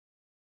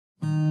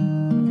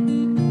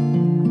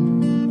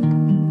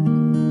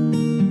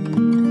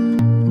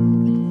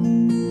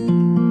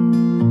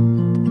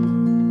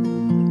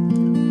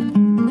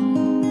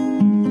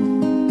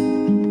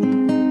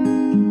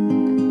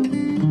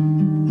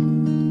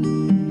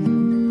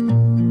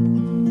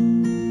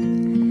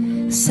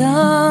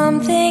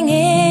Something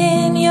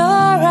in your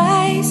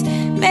eyes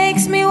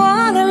makes me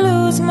wanna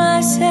lose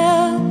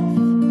myself,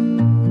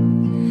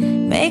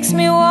 makes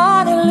me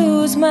wanna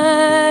lose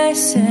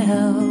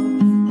myself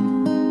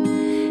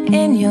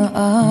in your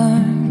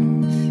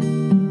arms.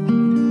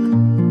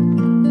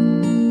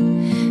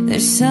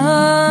 There's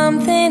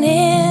something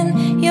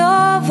in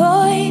your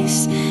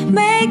voice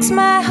makes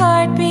my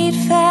heart beat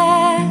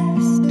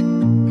fast.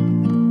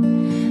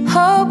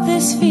 Hope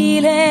this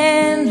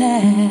feeling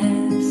lasts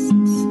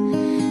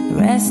the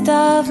rest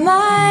of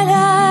my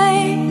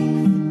life.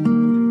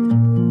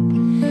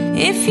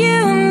 If you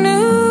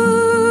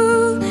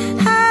knew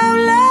how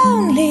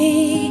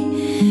lonely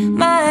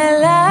my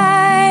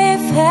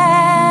life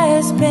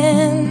has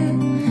been,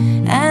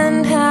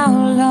 and how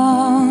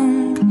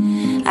long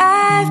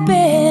I've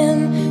been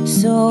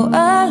so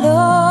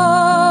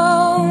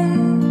alone,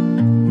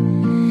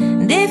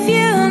 and if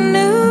you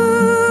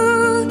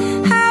knew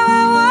how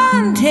I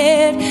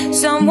wanted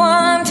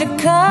someone to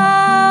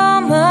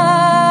come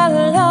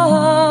along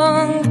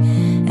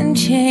and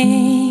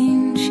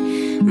change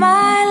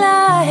my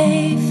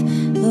life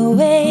the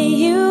way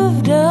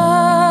you've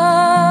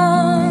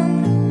done.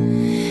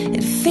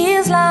 It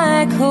feels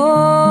like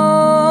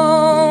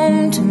home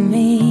to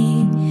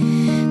me,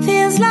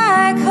 feels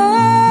like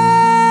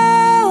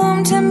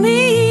home to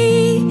me,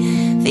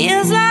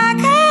 feels like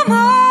I'm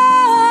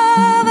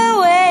all the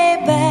way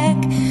back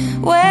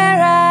where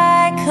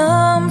I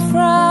come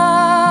from.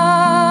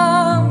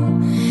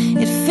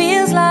 It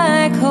feels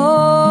like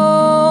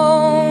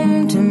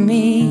home to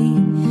me,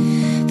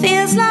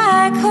 feels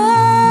like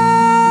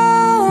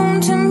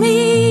home to me,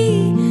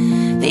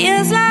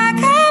 feels like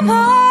I'm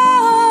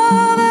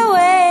all the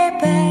way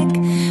back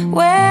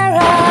where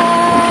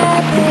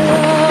I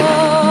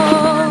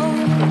belong.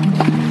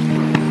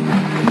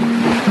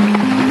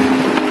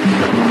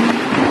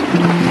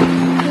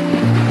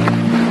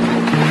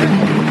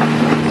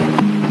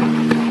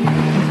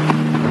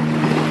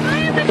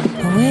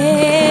 The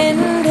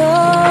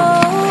window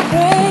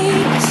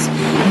breaks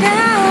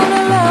down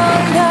a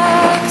long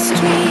dark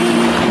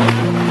street,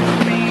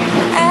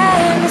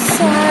 and the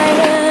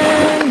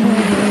siren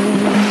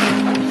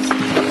waves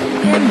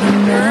in the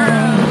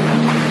night.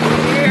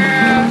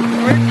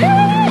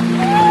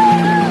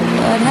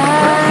 But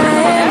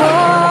I'm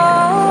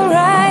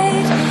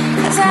alright,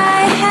 'cause I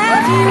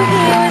have you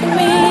here with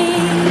me,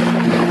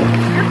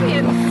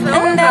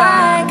 and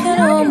I can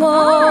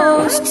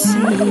almost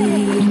see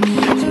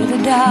through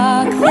the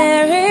dark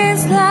there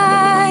is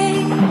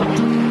light.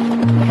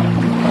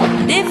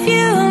 And if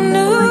you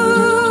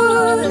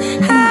knew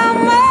how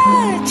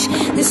much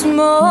this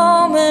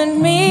moment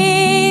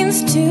means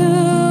to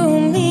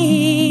me,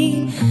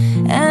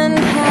 and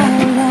how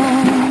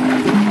long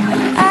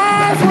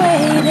I've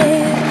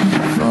waited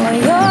for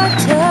your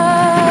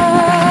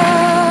touch.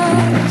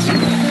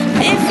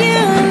 If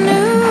you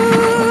knew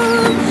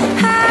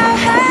how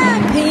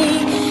happy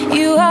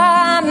you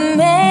are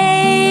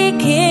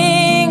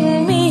making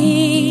me,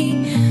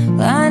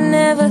 I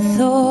never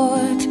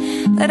thought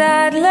that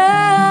I'd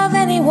love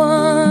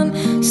anyone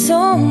so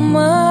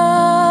much.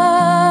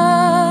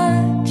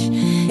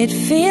 It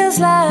feels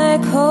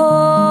like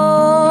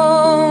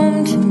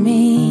home to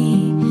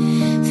me,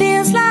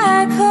 feels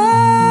like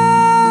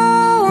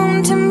home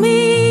to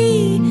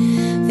me,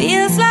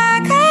 feels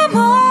like I'm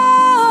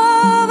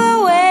all the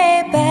way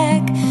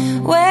back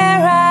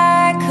where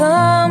I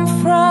come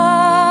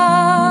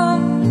from.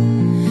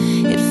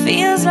 It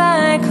feels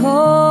like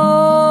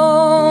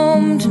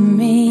home to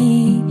me,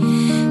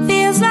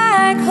 feels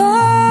like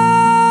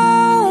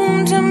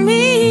home to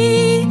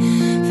me,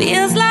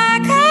 feels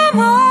like I'm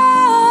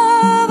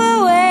all the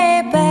way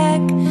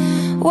back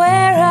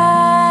where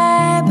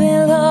I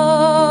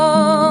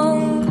belong.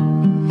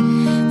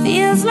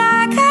 Feels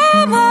like